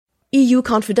EU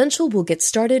Confidential will get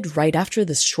started right after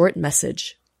this short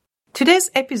message.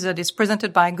 Today's episode is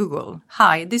presented by Google.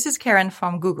 Hi, this is Karen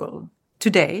from Google.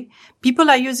 Today, people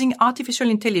are using artificial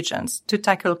intelligence to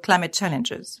tackle climate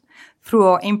challenges. Through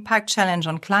our Impact Challenge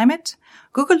on Climate,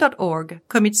 Google.org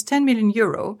commits €10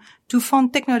 million to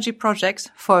fund technology projects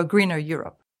for a greener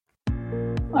Europe.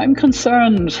 I'm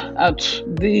concerned at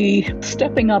the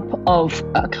stepping up of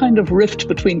a kind of rift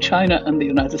between China and the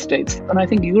United States. And I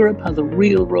think Europe has a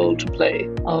real role to play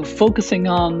of focusing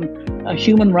on a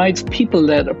human rights,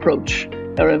 people-led approach,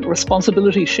 or a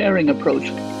responsibility sharing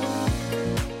approach.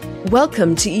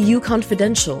 Welcome to EU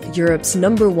Confidential, Europe's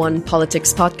 #1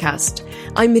 politics podcast.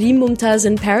 I'm Reem Mumtaz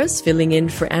in Paris, filling in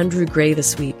for Andrew Gray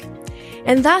this week.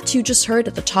 And that you just heard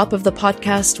at the top of the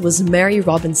podcast was Mary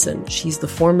Robinson. She's the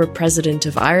former president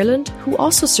of Ireland, who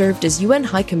also served as UN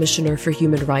High Commissioner for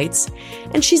Human Rights.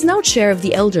 And she's now chair of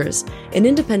the Elders, an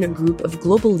independent group of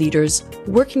global leaders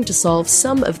working to solve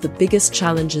some of the biggest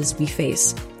challenges we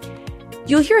face.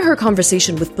 You'll hear her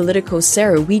conversation with Politico's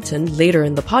Sarah Wheaton later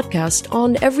in the podcast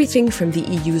on everything from the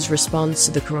EU's response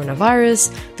to the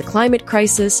coronavirus, the climate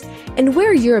crisis, and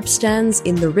where Europe stands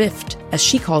in the rift, as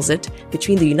she calls it,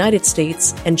 between the United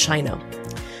States and China.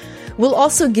 We'll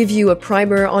also give you a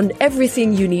primer on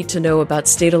everything you need to know about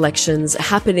state elections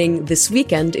happening this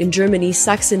weekend in Germany's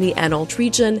Saxony-Anhalt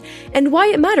region and why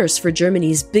it matters for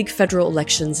Germany's big federal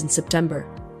elections in September.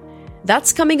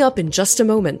 That's coming up in just a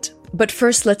moment. But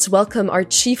first, let's welcome our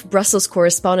chief Brussels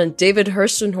correspondent, David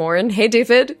Hirschenhorn. Hey,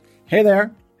 David. Hey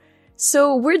there.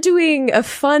 So we're doing a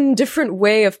fun, different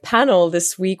way of panel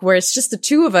this week where it's just the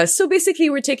two of us. So basically,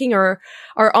 we're taking our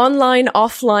online,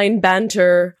 offline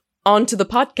banter onto the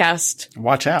podcast.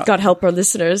 Watch out. God help our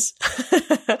listeners.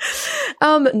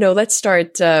 No, let's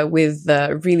start with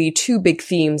really two big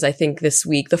themes, I think, this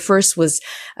week. The first was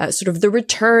sort of the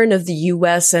return of the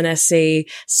US NSA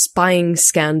spying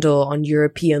scandal on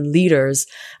European leaders,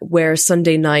 where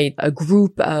Sunday night a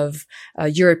group of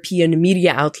European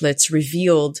media outlets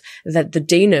revealed that the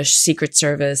Danish Secret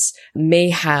Service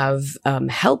may have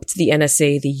helped the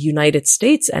NSA, the United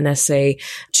States NSA,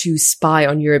 to spy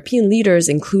on European leaders,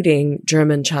 including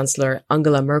German Chancellor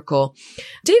Angela Merkel.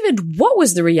 David, what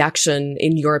was the reaction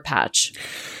in your patch?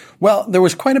 Well, there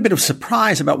was quite a bit of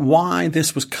surprise about why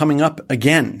this was coming up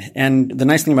again. And the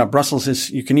nice thing about Brussels is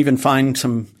you can even find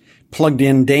some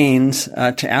plugged-in Danes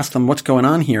to ask them what's going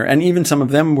on here. And even some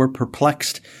of them were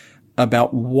perplexed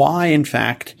about why, in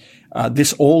fact,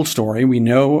 this old story, we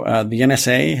know the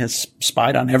NSA has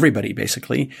spied on everybody,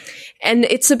 basically. And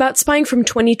it's about spying from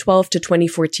 2012 to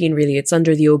 2014, really. It's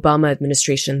under the Obama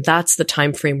administration. That's the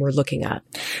time frame we're looking at.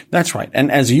 That's right.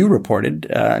 And as you reported,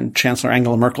 Chancellor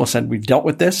Angela Merkel said, we've dealt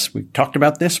with this. We've talked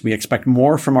about this. We expect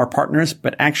more from our partners.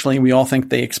 But actually, we all think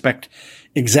they expect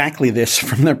exactly this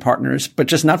from their partners, but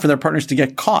just not for their partners to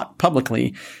get caught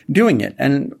publicly doing it.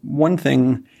 And one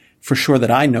thing for sure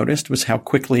that I noticed was how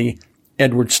quickly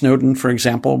Edward Snowden, for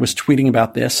example, was tweeting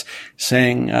about this,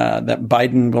 saying that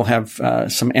Biden will have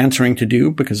some answering to do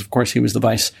because, of course, he was the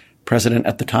vice president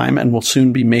at the time and will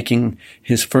soon be making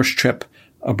his first trip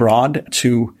abroad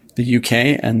to the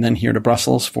UK and then here to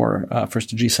Brussels for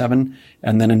first a G7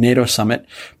 and then a NATO summit.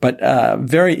 But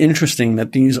very interesting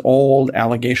that these old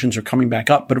allegations are coming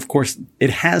back up. But, of course, it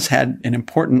has had an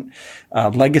important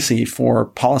legacy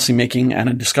for policymaking and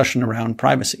a discussion around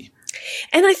privacy.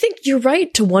 And I think you're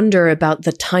right to wonder about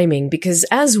the timing, because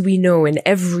as we know in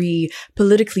every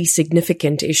politically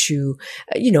significant issue,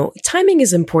 timing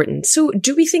is important. So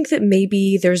do we think that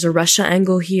maybe there's a Russia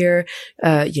angle here?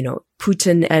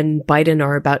 Putin and Biden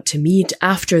are about to meet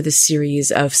after the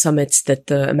series of summits that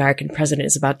the American president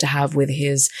is about to have with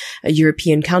his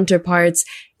European counterparts.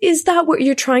 Is that what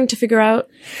you're trying to figure out?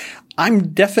 I'm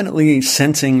definitely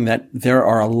sensing that there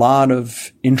are a lot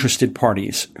of interested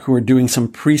parties who are doing some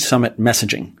pre-summit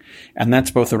messaging. And that's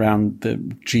both around the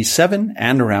G7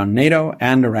 and around NATO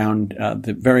and around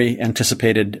the very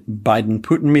anticipated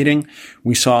Biden-Putin meeting.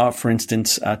 We saw, for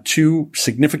instance, two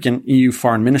significant EU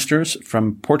foreign ministers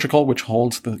from Portugal, which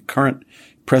holds the current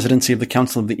presidency of the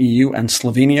Council of the EU, and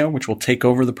Slovenia, which will take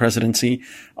over the presidency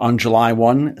on July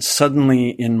 1, suddenly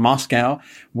in Moscow,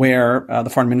 where the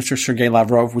foreign minister, Sergei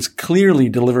Lavrov, was clearly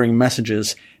delivering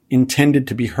messages intended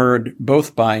to be heard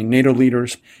both by NATO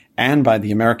leaders and by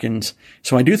the Americans.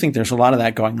 So I do think there's a lot of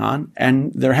that going on.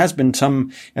 And there has been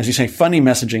some, as you say, funny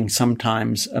messaging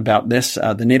sometimes about this.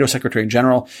 The NATO Secretary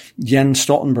General, Jens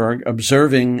Stoltenberg,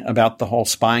 observing about the whole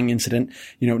spying incident,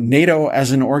 NATO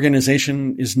as an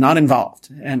organization is not involved.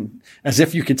 And as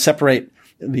if you could separate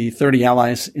the 30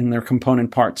 allies in their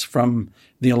component parts from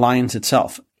the alliance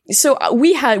itself. So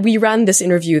we ran this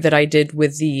interview that I did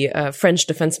with the French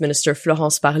Defense Minister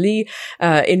Florence Parly,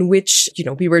 in which,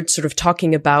 we were sort of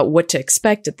talking about what to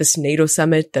expect at this NATO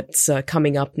summit that's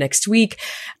coming up next week.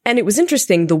 And it was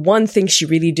interesting. The one thing she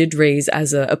really did raise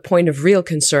as a point of real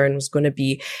concern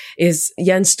is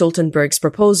Jens Stoltenberg's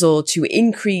proposal to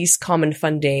increase common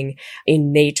funding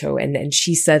in NATO. And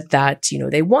she said that,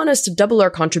 they want us to double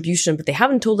our contribution, but they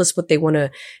haven't told us what they want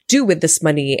to do with this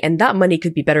money. And that money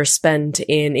could be better spent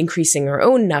in increasing our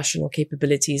own national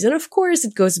capabilities. And of course,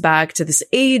 it goes back to this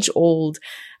age-old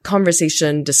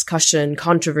conversation, discussion,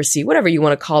 controversy, whatever you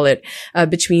want to call it,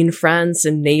 between France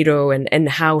and NATO and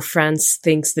how France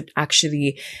thinks that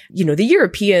actually, the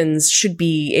Europeans should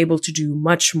be able to do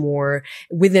much more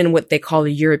within what they call a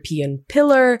European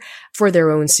pillar for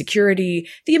their own security.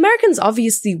 The Americans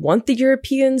obviously want the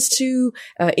Europeans to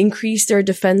increase their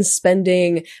defense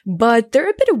spending, but they're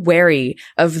a bit wary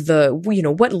of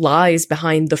what lies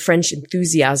behind the French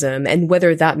enthusiasm and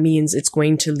whether that means it's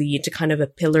going to lead to kind of a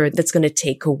pillar that's going to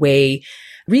take away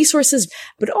resources,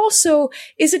 but also,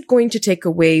 is it going to take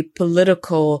away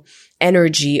political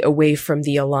energy away from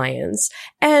the alliance?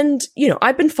 And,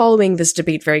 I've been following this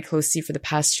debate very closely for the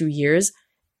past 2 years.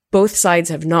 Both sides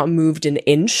have not moved an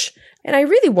inch. And I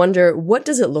really wonder, what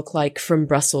does it look like from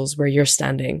Brussels where you're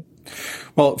standing?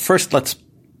 Well, first, let's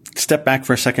step back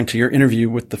for a second to your interview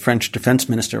with the French defense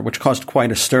minister, which caused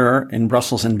quite a stir in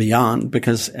Brussels and beyond,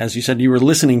 because, as you said, you were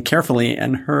listening carefully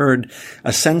and heard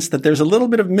a sense that there's a little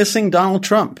bit of missing Donald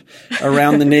Trump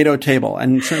around the NATO table,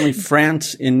 and certainly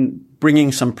France in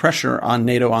bringing some pressure on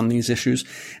NATO on these issues,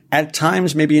 at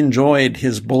times maybe enjoyed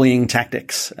his bullying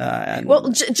tactics.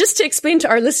 Just to explain to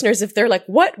our listeners, if they're like,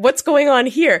 what's going on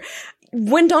here?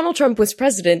 When Donald Trump was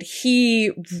president,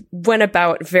 he went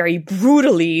about very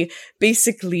brutally,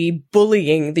 basically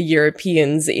bullying the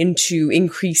Europeans into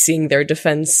increasing their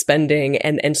defense spending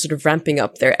and sort of ramping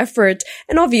up their effort.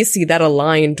 And obviously that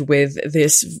aligned with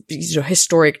this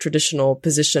historic traditional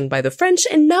position by the French.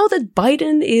 And now that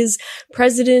Biden is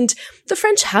president, the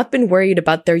French have been worried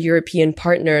about their European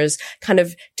partners kind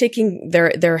of taking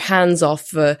their hands off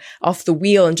the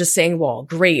wheel and just saying, well,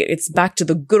 great, it's back to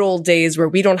the good old days where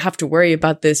we don't have to worry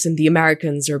about this and the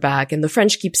Americans are back. And the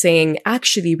French keep saying,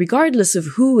 actually, regardless of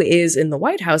who is in the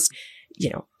White House,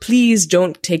 please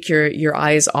don't take your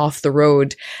eyes off the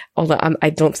road. Although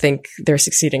I don't think they're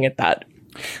succeeding at that.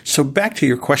 So back to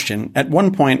your question. At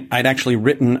one point, I'd actually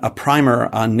written a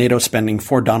primer on NATO spending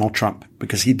for Donald Trump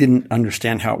because he didn't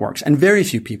understand how it works. And very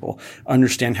few people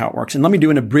understand how it works. And let me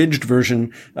do an abridged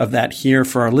version of that here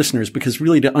for our listeners, because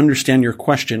really to understand your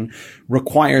question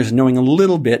requires knowing a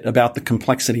little bit about the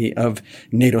complexity of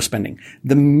NATO spending.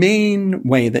 The main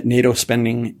way that NATO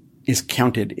spending is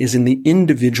counted is in the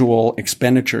individual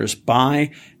expenditures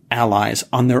by allies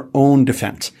on their own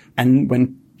defense. And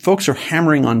when folks are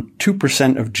hammering on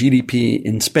 2% of GDP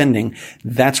in spending,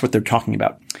 that's what they're talking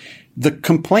about. The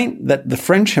complaint that the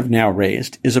French have now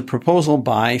raised is a proposal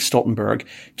by Stoltenberg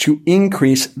to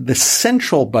increase the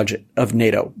central budget of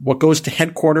NATO, what goes to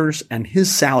headquarters and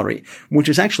his salary, which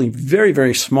is actually very,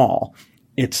 very small.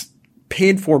 It's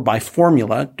paid for by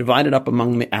formula, divided up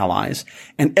among the allies,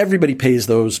 and everybody pays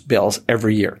those bills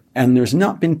every year. And there's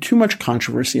not been too much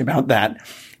controversy about that,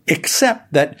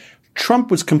 except that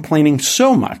Trump was complaining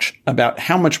so much about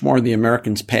how much more the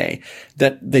Americans pay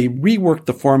that they reworked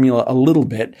the formula a little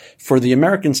bit for the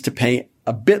Americans to pay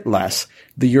a bit less,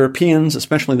 the Europeans,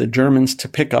 especially the Germans, to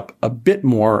pick up a bit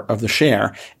more of the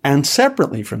share. And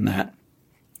separately from that,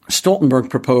 Stoltenberg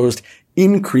proposed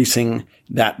increasing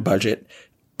that budget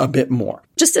a bit more.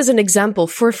 Just as an example,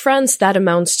 for France, that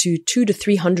amounts to 200 to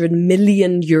 300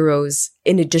 million euros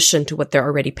in addition to what they're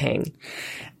already paying.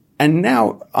 And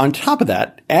now, on top of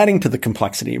that, adding to the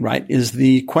complexity, right, is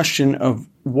the question of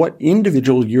what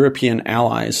individual European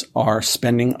allies are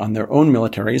spending on their own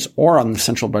militaries or on the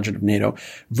central budget of NATO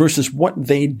versus what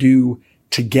they do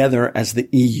together as the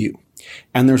EU.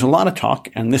 And there's a lot of talk,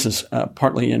 and this is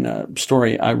partly in a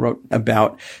story I wrote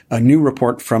about a new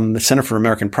report from the Center for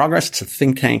American Progress. It's a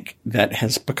think tank that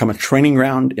has become a training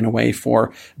ground in a way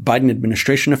for Biden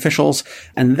administration officials.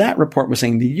 And that report was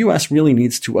saying the U.S. really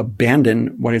needs to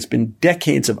abandon what has been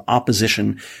decades of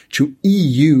opposition to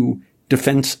EU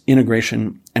defense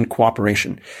integration and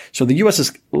cooperation. So the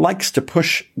U.S. likes to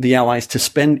push the allies to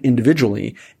spend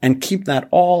individually and keep that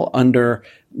all under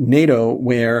NATO,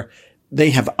 where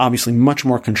they have obviously much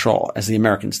more control as the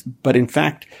Americans. But in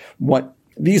fact, what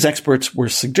these experts were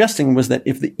suggesting was that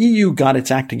if the EU got its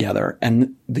act together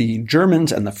and the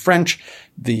Germans and the French,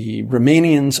 the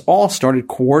Romanians all started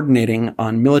coordinating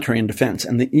on military and defense,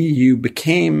 and the EU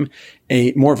became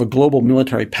more of a global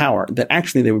military power, that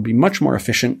actually they would be much more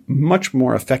efficient, much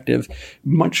more effective,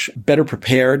 much better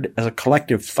prepared as a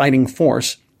collective fighting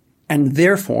force. And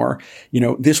therefore,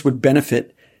 this would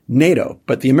benefit NATO.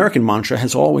 But the American mantra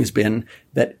has always been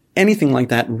that anything like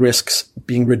that risks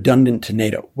being redundant to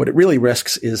NATO. What it really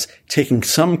risks is taking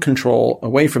some control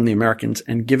away from the Americans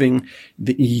and giving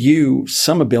the EU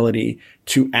some ability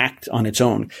to act on its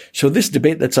own. So this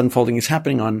debate that's unfolding is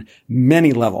happening on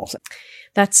many levels.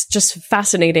 That's just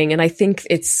fascinating. And I think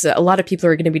it's a lot of people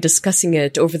are going to be discussing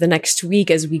it over the next week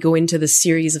as we go into the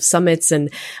series of summits. And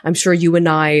I'm sure you and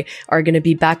I are going to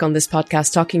be back on this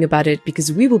podcast talking about it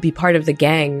because we will be part of the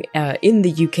gang in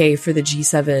the UK for the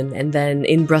G7 and then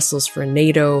in Brussels for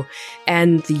NATO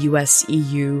and the US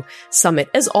EU summit.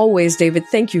 As always, David,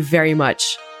 thank you very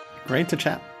much. Great to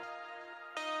chat.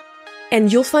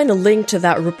 And you'll find a link to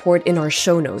that report in our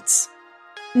show notes.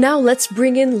 Now let's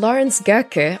bring in Lawrence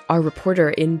Gerke, our reporter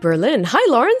in Berlin. Hi,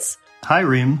 Lawrence. Hi,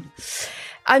 Reem.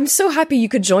 I'm so happy you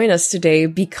could join us today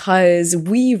because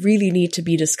we really need to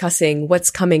be discussing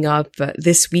what's coming up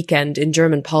this weekend in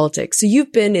German politics. So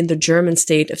you've been in the German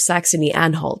state of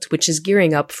Saxony-Anhalt, which is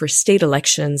gearing up for state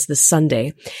elections this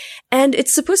Sunday. And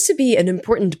it's supposed to be an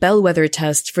important bellwether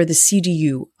test for the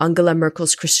CDU, Angela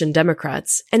Merkel's Christian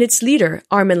Democrats, and its leader,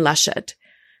 Armin Laschet.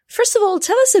 First of all,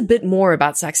 tell us a bit more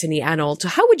about Saxony-Anhalt.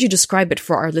 How would you describe it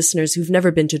for our listeners who've never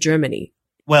been to Germany?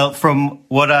 Well, from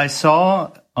what I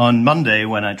saw on Monday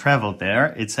when I traveled there,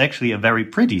 it's actually a very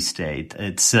pretty state.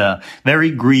 It's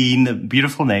very green,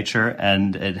 beautiful nature,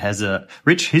 and it has a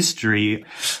rich history.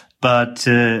 But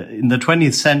in the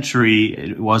 20th century,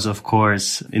 it was, of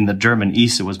course, in the German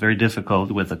East, it was very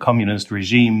difficult with the communist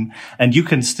regime. And you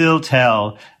can still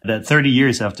tell that 30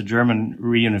 years after German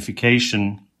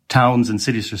reunification, towns and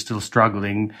cities are still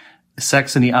struggling.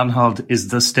 Saxony-Anhalt is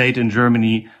the state in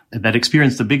Germany that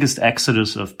experienced the biggest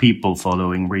exodus of people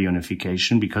following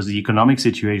reunification because the economic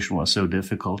situation was so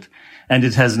difficult. And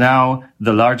it has now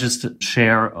the largest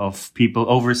share of people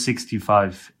over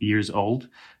 65 years old.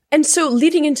 And so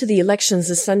leading into the elections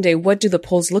this Sunday, what do the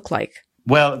polls look like?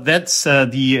 Well, that's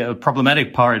the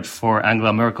problematic part for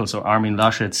Angela Merkel's or Armin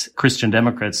Laschet's Christian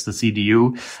Democrats, the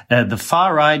CDU. The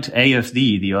far-right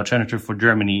AfD, the Alternative for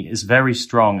Germany, is very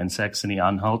strong in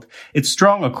Saxony-Anhalt. It's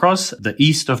strong across the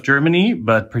east of Germany,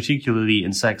 but particularly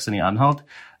in Saxony-Anhalt.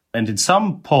 And in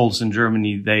some polls in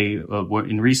Germany, they were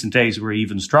in recent days were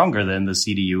even stronger than the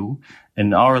CDU.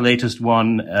 In our latest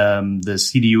one, the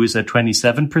CDU is at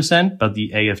 27%, but the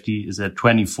AfD is at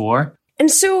 24%. And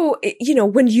so,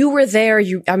 when you were there,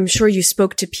 I'm sure you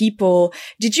spoke to people.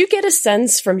 Did you get a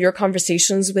sense from your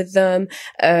conversations with them,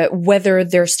 whether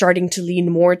they're starting to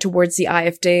lean more towards the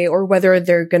AfD or whether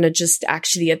they're going to just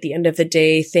actually at the end of the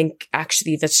day think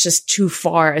actually that's just too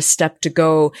far a step to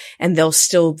go and they'll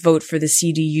still vote for the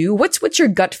CDU? What's your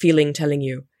gut feeling telling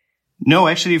you? No,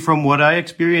 actually, from what I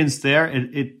experienced there,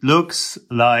 it looks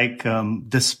like,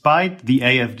 despite the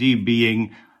AfD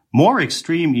being more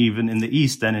extreme even in the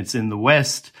East than it's in the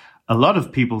West, a lot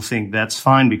of people think that's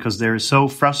fine because they're so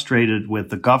frustrated with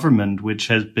the government, which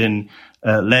has been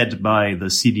led by the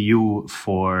CDU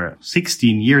for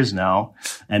 16 years now.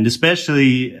 And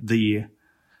especially the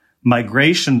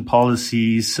migration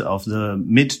policies of the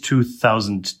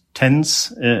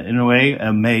mid-2010s, in a way,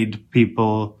 made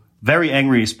people very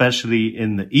angry, especially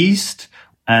in the East.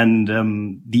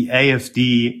 And the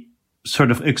AfD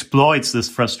sort of exploits this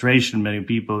frustration many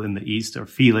people in the East are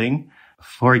feeling.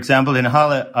 For example, in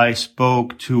Halle, I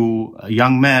spoke to a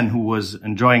young man who was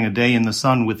enjoying a day in the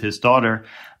sun with his daughter.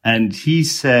 And he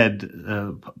said,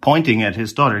 pointing at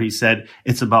his daughter, he said,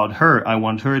 "It's about her. I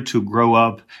want her to grow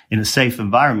up in a safe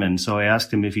environment." So I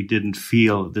asked him if he didn't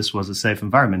feel this was a safe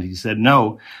environment. He said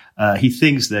no. He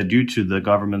thinks that due to the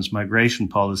government's migration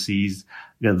policies,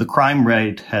 the crime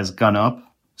rate has gone up.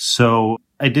 So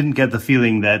I didn't get the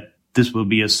feeling that this will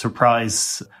be a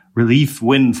surprise relief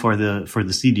win for the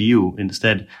CDU.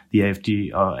 Instead, the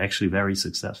AfD are actually very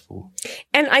successful.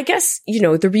 And I guess,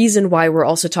 the reason why we're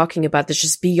also talking about this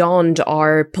just beyond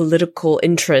our political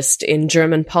interest in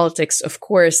German politics, of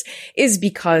course, is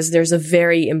because there's a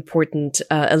very important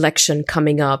election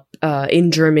coming up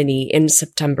in Germany in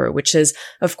September, which is,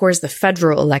 of course, the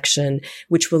federal election,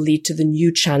 which will lead to the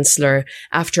new chancellor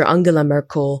after Angela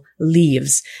Merkel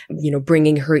leaves,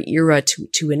 bringing her era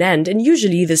to an end. And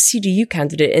usually the CDU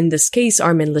candidate, in this case,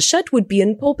 Armin Laschet, would be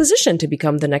in pole position to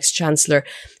become the next chancellor.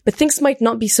 But things might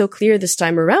not be so clear this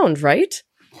time around, right?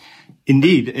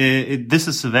 Indeed, this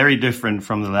is very different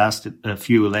from the last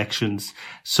few elections.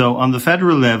 So on the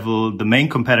federal level, the main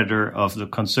competitor of the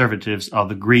Conservatives are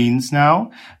the Greens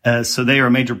now. So they are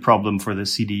a major problem for the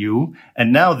CDU.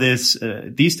 And now these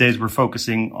days we're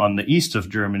focusing on the east of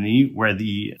Germany, where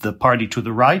the party to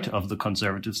the right of the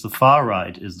Conservatives, the far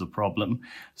right, is the problem.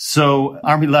 So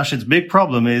Armin Laschet's big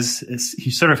problem is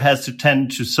he sort of has to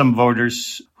tend to some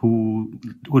voters who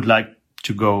would like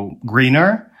to go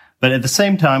greener. But at the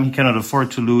same time, he cannot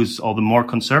afford to lose all the more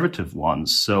conservative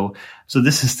ones. So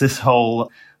this is this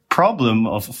whole problem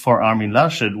for Armin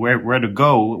Laschet, where to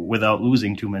go without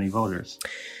losing too many voters.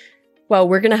 Well,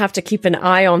 we're going to have to keep an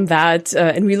eye on that.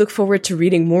 And we look forward to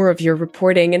reading more of your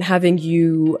reporting and having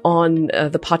you on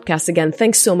the podcast again.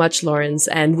 Thanks so much, Lawrence.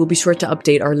 And we'll be sure to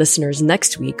update our listeners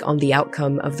next week on the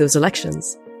outcome of those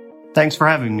elections. Thanks for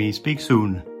having me. Speak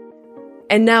soon.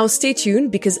 And now stay tuned,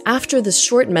 because after this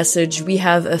short message, we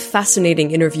have a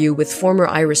fascinating interview with former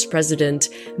Irish President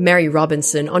Mary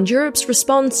Robinson on Europe's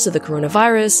response to the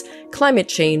coronavirus, climate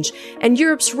change, and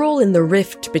Europe's role in the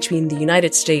rift between the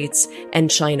United States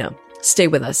and China. Stay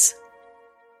with us.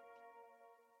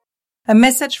 A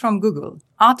message from Google.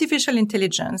 Artificial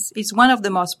intelligence is one of the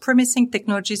most promising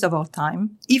technologies of our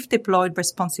time, if deployed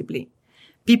responsibly.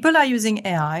 People are using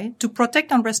AI to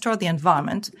protect and restore the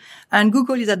environment, and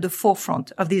Google is at the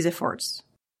forefront of these efforts.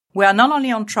 We are not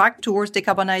only on track towards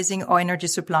decarbonizing our energy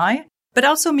supply, but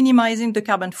also minimizing the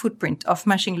carbon footprint of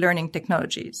machine learning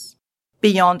technologies.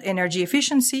 Beyond energy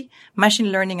efficiency,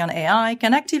 machine learning and AI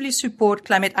can actively support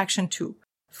climate action too,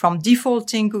 from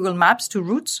defaulting Google Maps to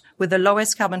routes with the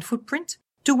lowest carbon footprint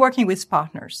to working with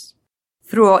partners.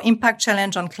 Through our Impact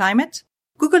Challenge on Climate,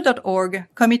 Google.org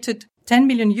committed 10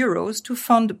 million euros to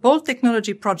fund bold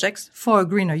technology projects for a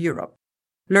greener Europe.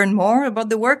 Learn more about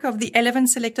the work of the 11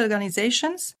 selected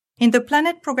organizations in the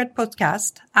Planet Progress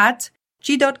podcast at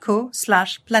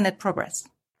g.co/planetprogress.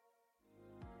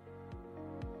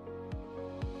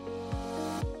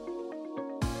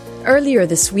 Earlier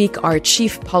this week, our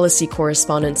chief policy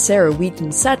correspondent Sarah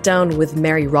Wheaton sat down with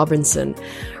Mary Robinson.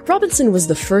 Robinson was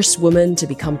the first woman to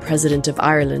become president of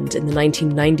Ireland in the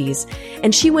 1990s,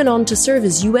 and she went on to serve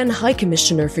as UN High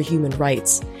Commissioner for Human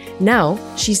Rights. Now,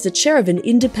 she's the chair of an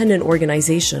independent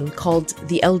organization called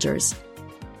The Elders.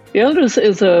 The Elders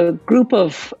is a group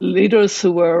of leaders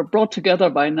who were brought together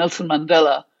by Nelson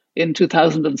Mandela in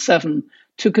 2007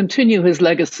 to continue his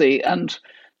legacy and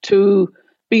to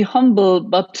be humble,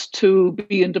 but to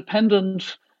be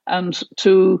independent and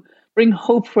to bring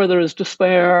hope where there is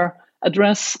despair,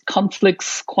 address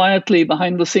conflicts quietly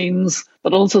behind the scenes,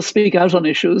 but also speak out on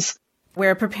issues.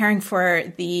 We're preparing for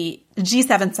the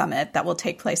G7 summit that will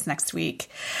take place next week.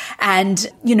 And,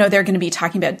 they're going to be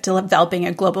talking about developing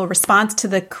a global response to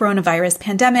the coronavirus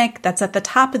pandemic. That's at the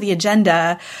top of the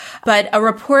agenda. But a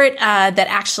report that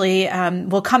actually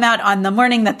will come out on the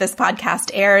morning that this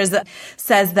podcast airs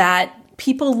says that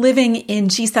people living in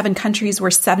G7 countries were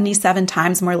 77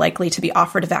 times more likely to be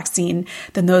offered a vaccine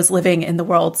than those living in the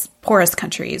world's poorest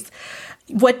countries.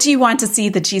 What do you want to see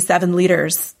the G7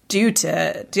 leaders do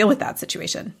to deal with that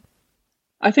situation?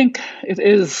 I think it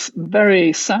is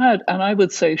very sad and I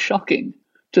would say shocking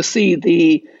to see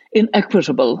the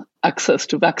inequitable access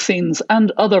to vaccines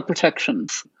and other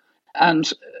protections.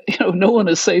 And, no one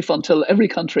is safe until every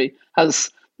country has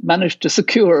managed to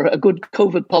secure a good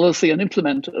COVID policy and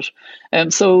implement it.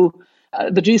 And so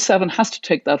the G7 has to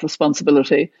take that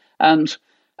responsibility. And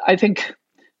I think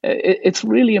it's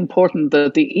really important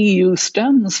that the EU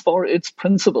stands for its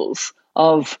principles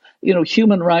of,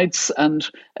 human rights and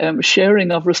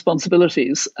sharing of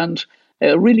responsibilities and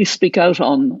really speak out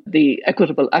on the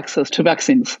equitable access to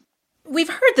vaccines. We've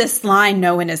heard this line,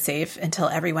 no one is safe until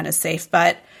everyone is safe,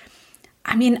 but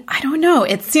I don't know.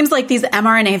 It seems like these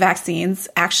mRNA vaccines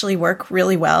actually work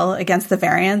really well against the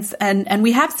variants. And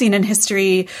we have seen in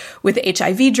history with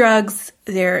HIV drugs,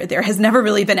 there has never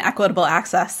really been equitable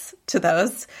access to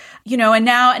those. And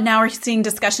now we're seeing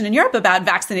discussion in Europe about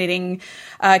vaccinating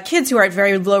kids who are at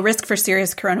very low risk for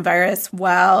serious coronavirus,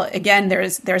 while, again,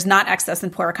 there's not access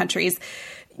in poorer countries.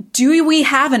 Do we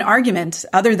have an argument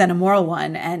other than a moral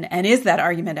one? And is that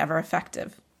argument ever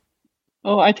effective?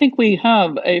 Oh, I think we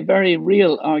have a very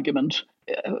real argument.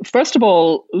 First of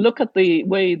all, look at the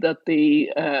way that the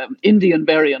Indian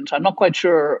variant, I'm not quite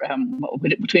sure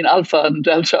between Alpha and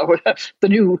Delta, or the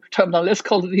new terminal, let's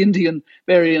call it the Indian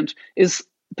variant, is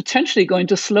potentially going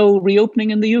to slow reopening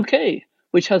in the UK,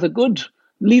 which has a good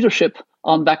leadership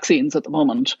on vaccines at the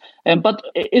moment. But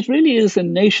it really is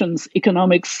in nations'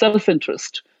 economic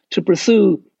self-interest to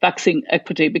pursue vaccine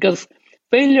equity, because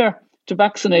failure to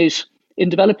vaccinate in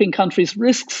developing countries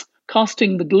risks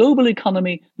costing the global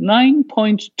economy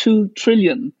 9.2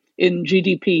 trillion in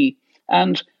GDP.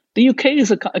 And the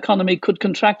UK's economy could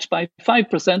contract by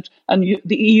 5% and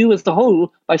the EU as a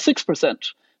whole by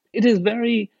 6%. It is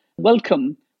very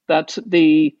welcome that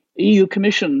the EU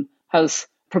Commission has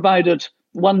provided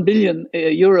 1 billion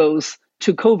euros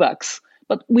to COVAX,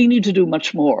 but we need to do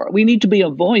much more. We need to be a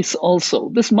voice also.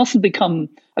 This mustn't become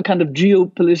a kind of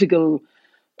geopolitical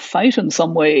fight in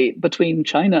some way between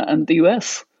China and the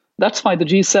US. That's why the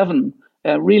G7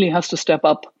 really has to step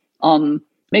up on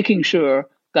making sure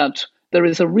that there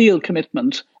is a real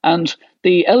commitment. And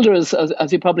the elders,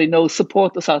 as you probably know,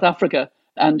 support the South Africa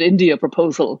and India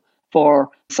proposal for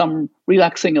some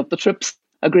relaxing of the TRIPS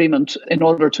agreement in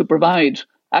order to provide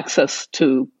access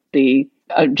to the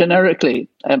generically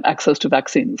access to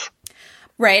vaccines.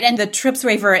 Right. And the TRIPS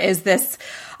waiver is this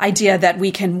idea that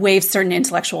we can waive certain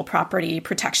intellectual property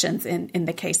protections in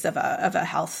the case of a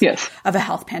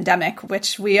health pandemic,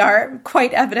 which we are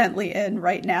quite evidently in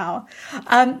right now.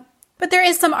 But there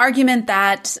is some argument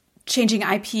that changing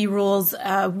IP rules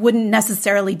wouldn't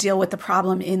necessarily deal with the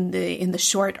problem in the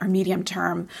short or medium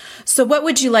term. So what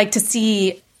would you like to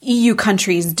see EU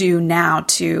countries do now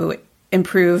to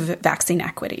improve vaccine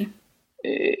equity?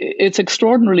 It's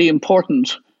extraordinarily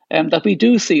important that we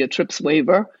do see a TRIPS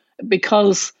waiver,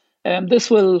 because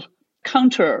this will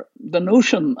counter the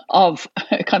notion of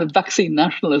a kind of vaccine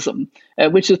nationalism,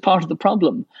 which is part of the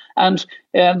problem. And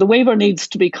the waiver needs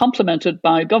to be complemented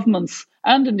by governments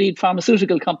and indeed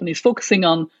pharmaceutical companies focusing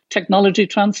on technology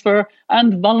transfer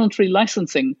and voluntary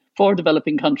licensing for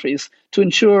developing countries to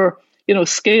ensure,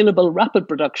 scalable, rapid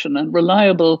production and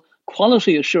reliable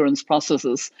quality assurance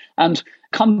processes and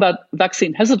combat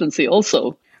vaccine hesitancy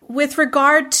also. With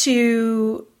regard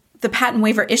to the patent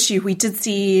waiver issue, we did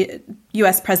see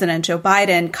U.S. President Joe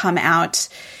Biden come out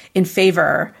in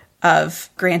favor of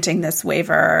granting this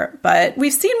waiver, but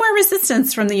we've seen more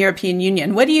resistance from the European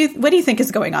Union. What do you think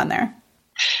is going on there?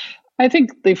 I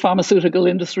think the pharmaceutical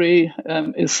industry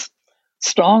is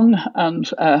strong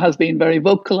and has been very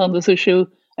vocal on this issue.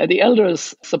 The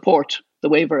elders support the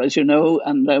waiver, as you know,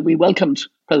 and we welcomed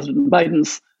President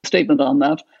Biden's statement on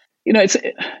that.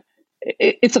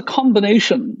 It's a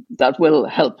combination that will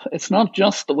help. It's not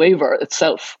just the waiver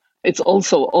itself. It's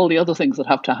also all the other things that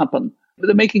have to happen.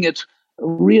 They're making it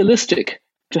realistic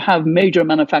to have major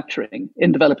manufacturing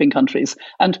in developing countries.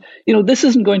 And, this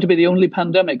isn't going to be the only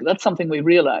pandemic. That's something we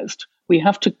realized. We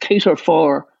have to cater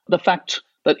for the fact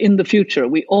that in the future,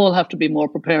 we all have to be more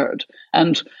prepared.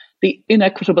 And the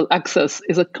inequitable access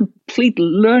is a complete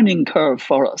learning curve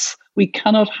for us. We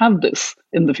cannot have this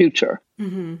in the future.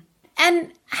 Mm-hmm.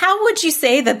 And how would you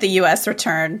say that the U.S.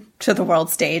 return to the world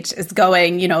stage is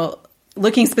going,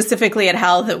 looking specifically at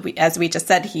health, as we just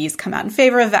said, he's come out in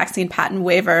favor of vaccine patent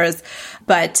waivers,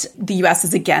 but the U.S.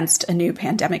 is against a new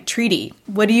pandemic treaty.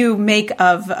 What do you make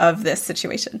of this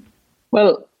situation?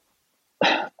 Well,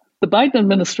 the Biden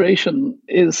administration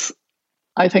is,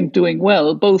 I think, doing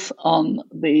well, both on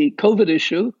the COVID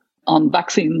issue, on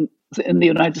vaccines in the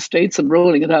United States and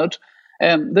rolling it out.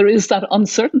 There is that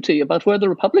uncertainty about where the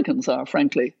Republicans are,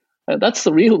 frankly. That's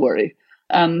the real worry.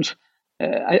 And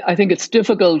I think it's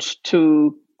difficult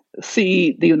to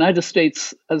see the United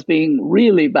States as being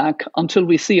really back until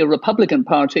we see a Republican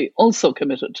Party also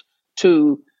committed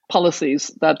to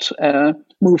policies that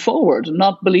move forward,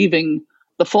 not believing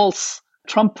the false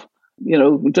Trump,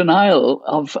 denial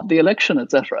of the election,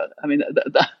 etc. I mean,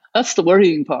 that's the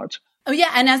worrying part. Oh,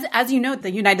 yeah. And as you know, the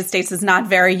United States is not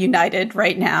very united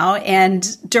right now. And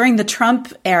during the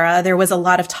Trump era, there was a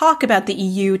lot of talk about the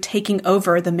EU taking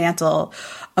over the mantle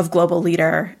of global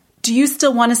leader. Do you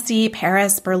still want to see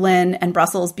Paris, Berlin, and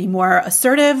Brussels be more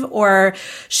assertive, or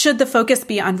should the focus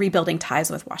be on rebuilding ties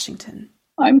with Washington?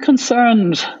 I'm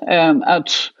concerned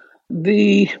at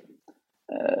the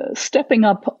stepping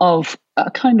up of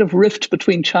a kind of rift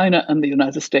between China and the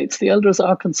United States. The elders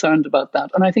are concerned about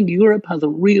that. And I think Europe has a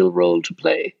real role to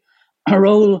play, a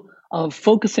role of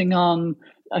focusing on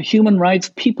a human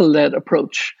rights, people-led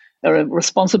approach, or a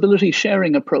responsibility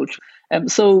sharing approach.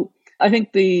 So I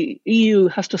think the EU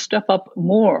has to step up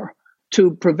more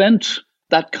to prevent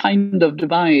that kind of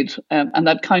divide and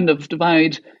that kind of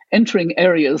divide entering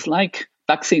areas like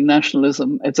vaccine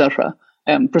nationalism, etc.,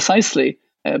 precisely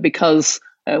because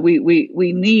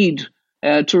we need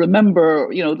to remember,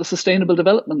 the Sustainable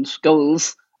Development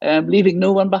Goals, leaving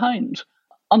no one behind.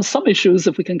 On some issues,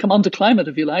 if we can come on to climate,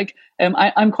 if you like,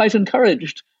 I'm quite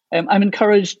encouraged. I'm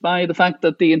encouraged by the fact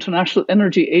that the International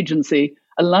Energy Agency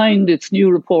aligned its new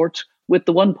report with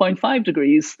the 1.5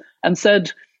 degrees and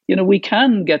said, we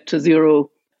can get to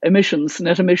zero emissions,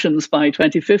 net emissions by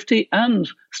 2050 and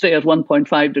stay at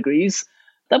 1.5 degrees.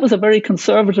 that was a very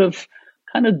conservative,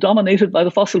 kind of dominated by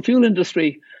the fossil fuel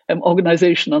industry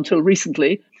organization until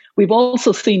recently. We've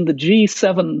also seen the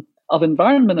G7 of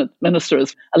environment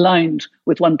ministers aligned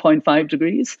with 1.5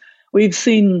 degrees. We've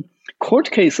seen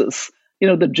court cases,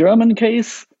 the German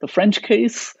case, the French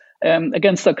case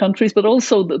against their countries, but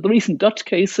also the recent Dutch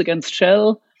case against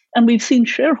Shell. And we've seen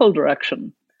shareholder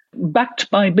action backed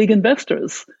by big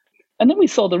investors. And then we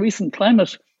saw the recent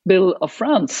climate bill of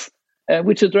France,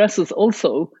 which addresses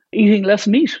also eating less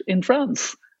meat in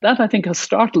France. That, I think, has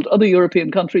startled other European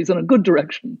countries in a good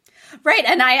direction. Right.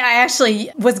 And I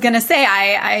actually was going to say,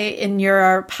 I in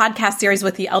your podcast series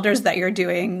with the elders that you're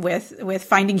doing with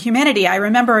Finding Humanity, I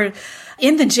remember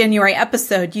in the January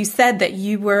episode, you said that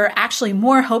you were actually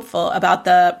more hopeful about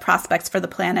the prospects for the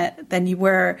planet than you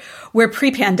were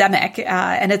pre-pandemic.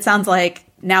 And it sounds like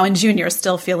now in June, you're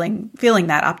still feeling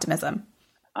that optimism.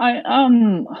 I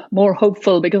am more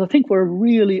hopeful because I think we're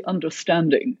really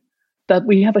understanding that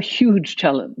we have a huge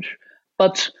challenge,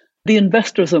 but the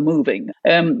investors are moving.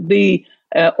 The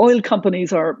oil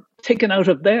companies are taken out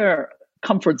of their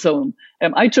comfort zone.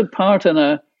 I took part in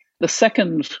the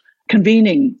second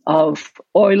convening of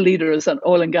oil leaders and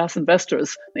oil and gas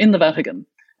investors in the Vatican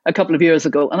a couple of years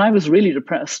ago, and I was really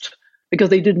depressed because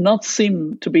they did not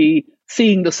seem to be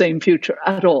seeing the same future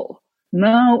at all.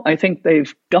 Now I think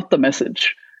they've got the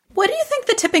message. What do you think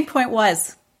the tipping point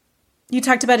was? You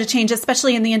talked about a change,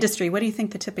 especially in the industry. What do you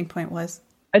think the tipping point was?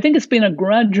 I think it's been a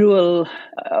gradual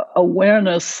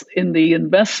awareness in the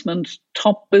investment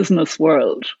top business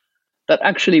world that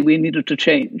actually we needed to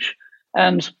change.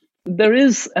 And there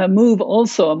is a move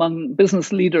also among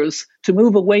business leaders to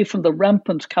move away from the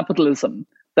rampant capitalism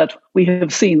that we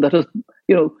have seen that has,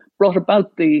 brought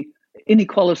about the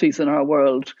inequalities in our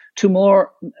world to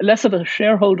less of a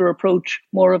shareholder approach,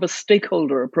 more of a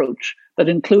stakeholder approach that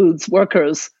includes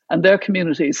workers and their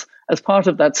communities as part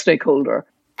of that stakeholder.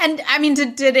 And I mean,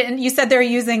 you said they're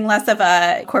using less of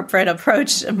a corporate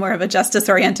approach, more of a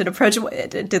justice-oriented approach.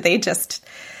 Did they just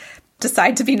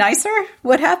decide to be nicer?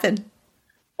 What happened?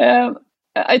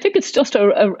 I think it's just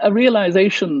a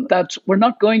realization that we're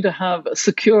not going to have a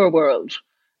secure world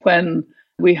when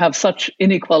we have such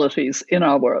inequalities in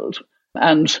our world.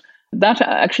 And that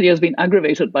actually has been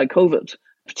aggravated by COVID,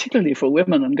 particularly for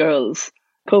women and girls.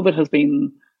 COVID has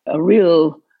been a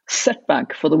real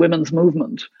setback for the women's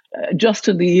movement. Just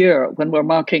in the year when we're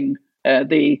marking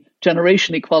the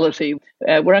generation equality,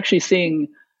 we're actually seeing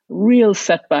real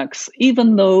setbacks,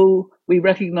 even though we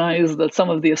recognize that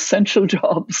some of the essential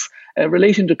jobs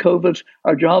relating to COVID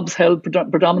are jobs held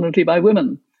predominantly by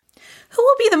women. Who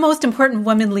will be the most important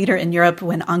woman leader in Europe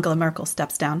when Angela Merkel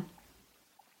steps down?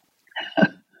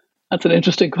 That's an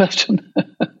interesting question.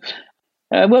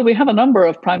 Well, we have a number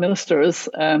of prime ministers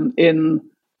in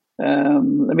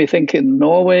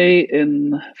Norway,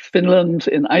 in Finland,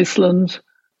 in Iceland,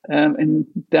 in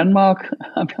Denmark.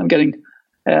 I'm getting.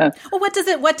 Well, what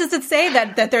does it say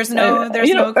that there's no?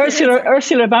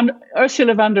 Ursula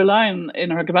von der Leyen,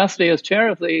 in her capacity as chair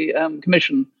of the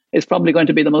Commission, is probably going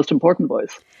to be the most important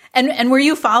voice. And were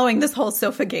you following this whole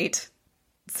Sofagate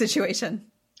situation?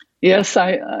 Yes,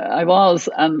 I was,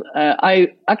 and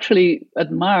I actually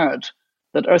admired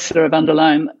that Ursula von der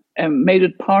Leyen made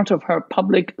it part of her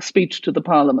public speech to the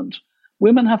Parliament.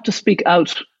 Women have to speak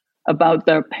out about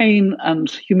their pain and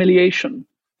humiliation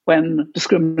when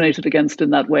discriminated against in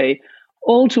that way.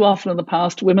 All too often in the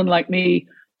past, women like me,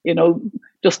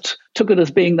 just took it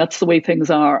as being that's the way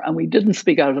things are, and we didn't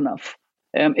speak out enough.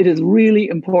 It is really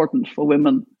important for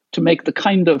women to make the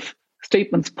kind of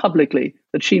statements publicly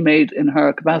that she made in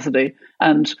her capacity,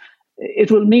 and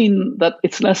it will mean that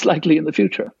it's less likely in the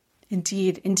future.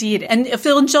 Indeed. And if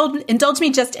you'll indulge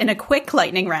me just in a quick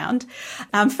lightning round.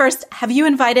 First, have you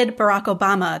invited Barack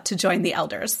Obama to join the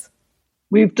elders?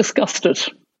 We've discussed it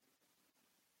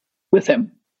with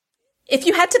him. If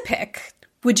you had to pick,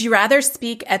 would you rather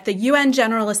speak at the UN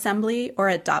General Assembly or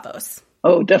at Davos?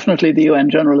 Oh, definitely the UN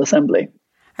General Assembly.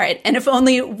 All right. And if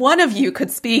only one of you could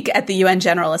speak at the UN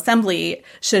General Assembly,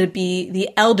 should it be the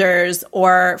elders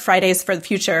or Fridays for the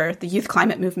Future, the youth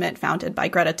climate movement founded by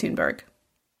Greta Thunberg?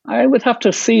 I would have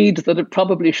to cede that it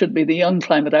probably should be the young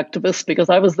climate activists, because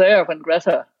I was there when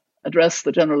Greta addressed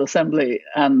the General Assembly,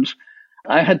 and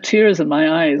I had tears in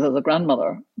my eyes as a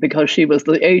grandmother because she was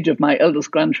the age of my eldest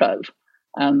grandchild,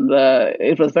 and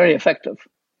it was very effective.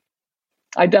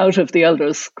 I doubt if the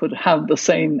elders could have the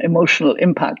same emotional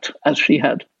impact as she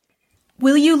had.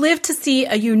 Will you live to see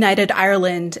a united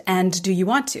Ireland, and do you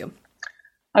want to?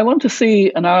 I want to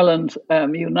see an Ireland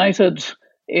united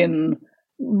in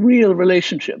real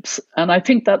relationships, and I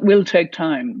think that will take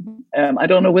time. I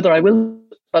don't know whether I will,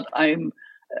 but I'm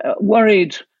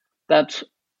worried that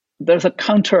there's a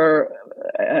counter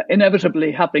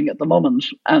inevitably happening at the moment,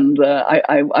 and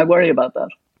I worry about that.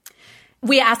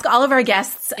 We ask all of our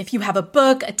guests if you have a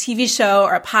book, a TV show,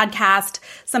 or a podcast,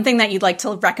 something that you'd like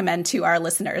to recommend to our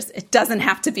listeners. It doesn't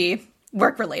have to be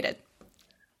work-related.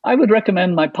 I would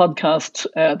recommend my podcast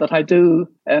that I do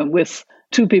with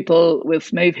two people,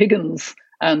 with Maeve Higgins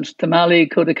and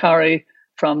Themali Kodikari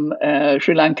from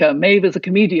Sri Lanka. Maeve is a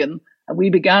comedian, and we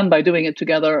began by doing it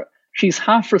together. She's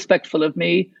half respectful of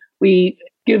me. We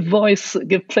give voice,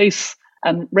 give place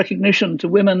and recognition to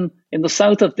women in the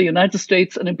south of the United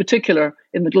States, and in particular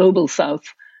in the global south.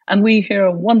 And we hear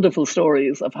wonderful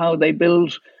stories of how they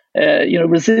build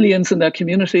resilience in their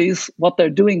communities, what they're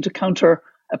doing to counter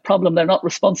a problem they're not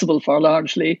responsible for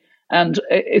largely. And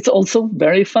it's also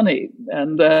very funny.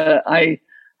 And I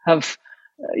have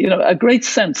a great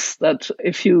sense that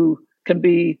if you can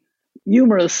be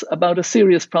humorous about a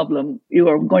serious problem, you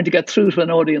are going to get through to an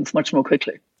audience much more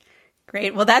quickly.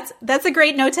 Great. Well, that's a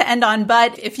great note to end on.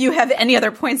 But if you have any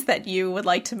other points that you would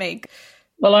like to make.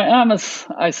 Well, I am, as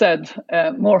I said,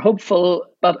 more hopeful,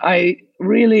 but I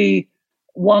really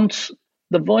want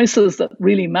the voices that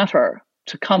really matter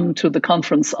to come to the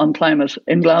conference on climate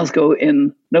in Glasgow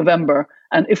in November.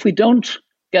 And if we don't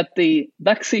get the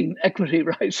vaccine equity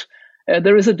right,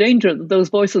 there is a danger that those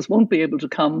voices won't be able to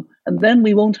come. And then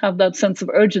we won't have that sense of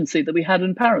urgency that we had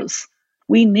in Paris.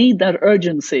 We need that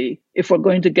urgency if we're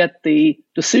going to get the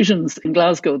decisions in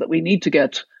Glasgow that we need to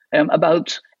get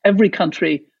about every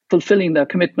country fulfilling their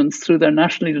commitments through their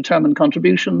nationally determined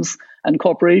contributions, and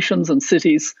corporations and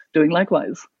cities doing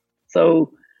likewise.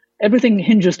 So everything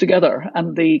hinges together,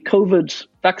 and the COVID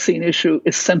vaccine issue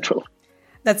is central.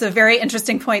 That's a very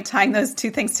interesting point, tying those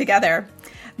two things together.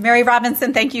 Mary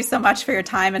Robinson, thank you so much for your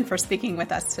time and for speaking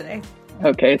with us today.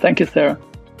 Okay, thank you, Sarah.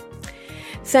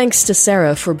 Thanks to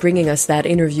Sarah for bringing us that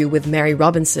interview with Mary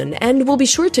Robinson, and we'll be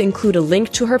sure to include a link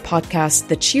to her podcast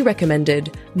that she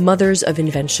recommended, Mothers of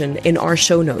Invention, in our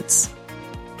show notes.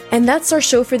 And that's our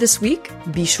show for this week.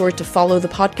 Be sure to follow the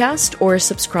podcast or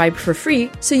subscribe for free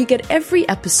so you get every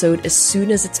episode as soon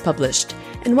as it's published.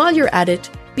 And while you're at it,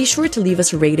 be sure to leave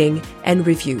us a rating and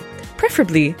review,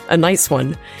 preferably a nice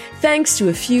one. Thanks to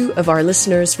a few of our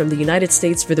listeners from the United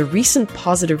States for the recent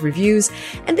positive reviews,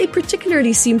 and they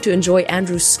particularly seem to enjoy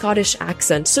Andrew's Scottish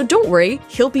accent, so don't worry,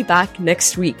 he'll be back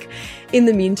next week. In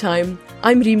the meantime,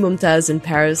 I'm Reem Mumtaz in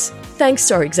Paris. Thanks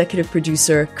to our executive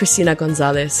producer, Christina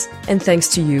Gonzalez, and thanks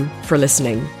to you for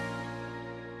listening.